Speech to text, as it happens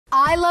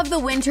I love the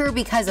winter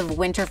because of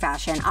winter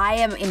fashion. I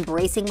am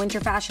embracing winter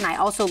fashion. I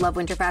also love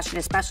winter fashion,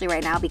 especially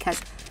right now because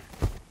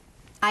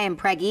I am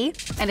preggy,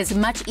 and it's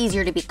much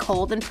easier to be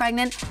cold and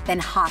pregnant than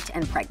hot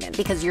and pregnant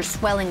because you're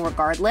swelling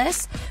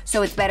regardless,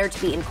 so it's better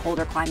to be in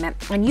colder climate.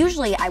 And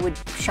usually I would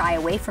shy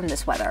away from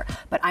this weather,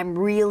 but I'm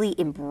really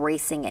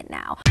embracing it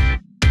now.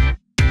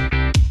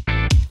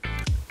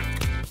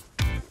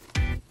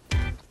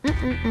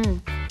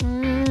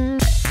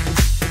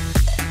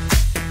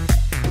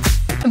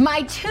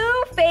 My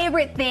two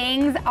favorite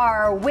things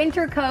are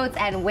winter coats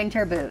and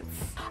winter boots.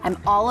 I'm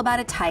all about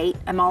a tight,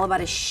 I'm all about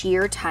a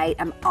sheer tight,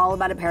 I'm all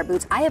about a pair of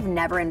boots. I have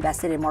never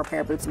invested in more pair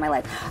of boots in my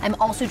life. I'm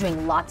also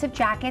doing lots of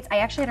jackets. I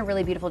actually had a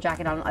really beautiful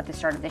jacket on at the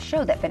start of this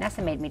show that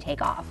Vanessa made me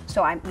take off,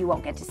 so you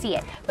won't get to see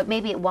it, but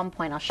maybe at one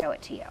point I'll show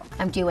it to you.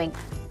 I'm doing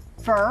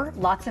fur,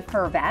 lots of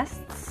fur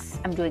vests.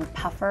 I'm doing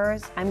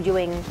puffers. I'm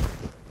doing,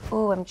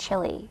 ooh, I'm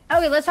chilly.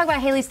 Okay, let's talk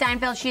about Hailee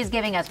Steinfeld. She is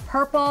giving us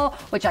purple,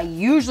 which I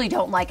usually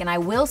don't like, and I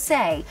will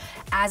say,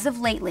 as of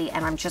lately,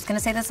 and I'm just gonna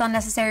say this on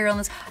Necessary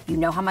Realness, you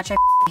know how much I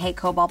hate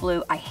cobalt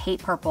blue, I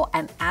hate purple,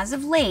 and as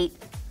of late,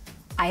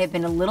 I have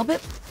been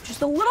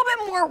just a little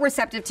bit more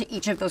receptive to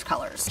each of those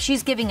colors.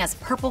 She's giving us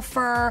purple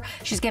fur,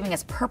 she's giving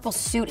us purple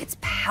suit. It's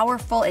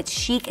powerful, it's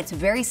chic, it's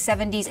very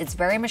 70s, it's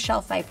very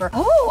Michelle Pfeiffer.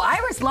 Oh,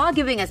 Iris Law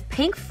giving us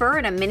pink fur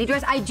and a mini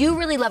dress. I do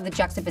really love the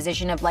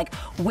juxtaposition of like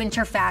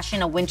winter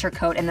fashion, a winter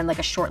coat, and then like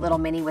a short little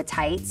mini with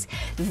tights.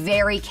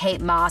 Very Kate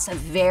Moss,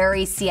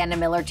 very Sienna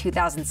Miller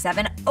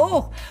 2007.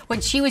 Oh,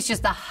 when she was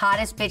just the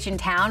hottest bitch in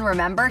town,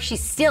 remember? She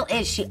still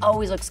is, she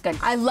always looks good.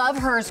 I love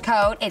hers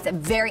coat.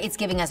 It's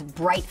giving us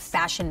bright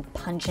fashion,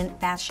 pungent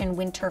fashion,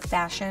 winter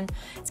fashion.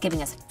 It's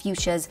giving us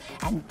fuchsias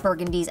and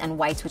burgundies and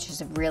whites, which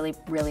is a really,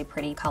 really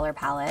pretty color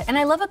palette. And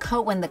I love a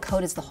coat when the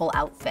coat is the whole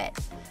outfit.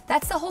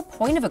 That's the whole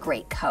point of a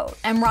great coat.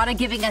 Emrata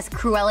giving us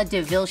Cruella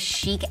De Vil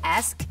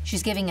chic-esque.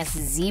 She's giving us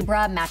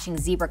zebra, matching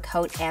zebra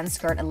coat and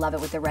skirt. I love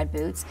it with the red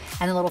boots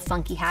and the little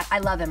funky hat. I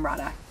love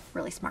Emrata,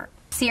 really smart.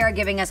 Sierra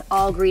giving us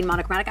all green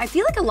monochromatic. I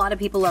feel like a lot of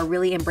people are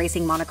really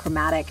embracing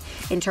monochromatic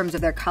in terms of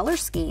their color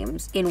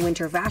schemes in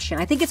winter fashion.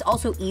 I think it's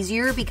also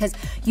easier because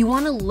you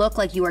want to look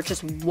like you are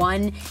just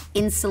one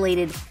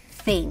insulated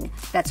thing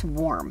that's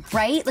warm,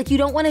 right? Like you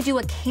don't want to do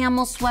a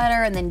camel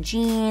sweater and then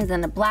jeans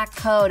and a black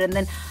coat and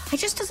then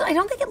I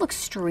don't think it looks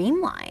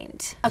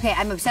streamlined. Okay,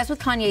 I'm obsessed with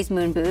Kanye's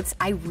moon boots.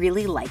 I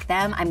really like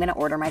them. I'm gonna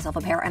order myself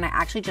a pair, and I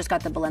actually just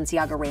got the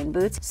Balenciaga rain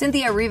boots.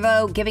 Cynthia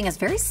Erivo giving us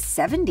very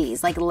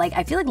 70s, like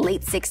I feel like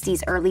late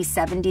 60s, early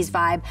 70s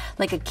vibe,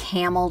 like a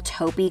camel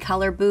taupey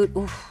color boot.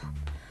 Oof.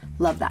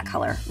 Love that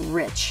color,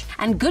 rich.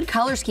 And good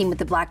color scheme with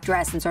the black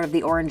dress and sort of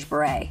the orange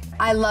beret.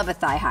 I love a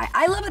thigh high.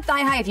 I love a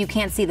thigh high if you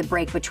can't see the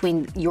break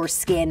between your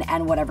skin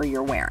and whatever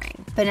you're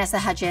wearing. Vanessa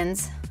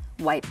Hudgens,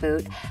 white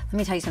boot. Let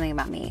me tell you something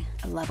about me.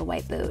 I love a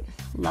white boot,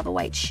 love a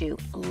white shoe,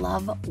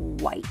 love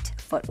white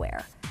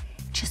footwear.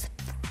 Just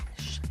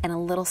and a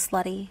little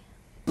slutty.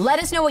 Let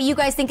us know what you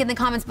guys think in the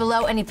comments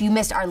below, and if you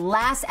missed our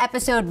last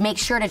episode, make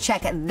sure to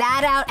check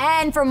that out.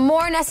 And for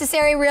more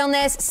Necessary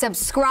Realness,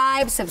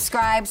 subscribe,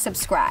 subscribe,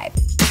 subscribe.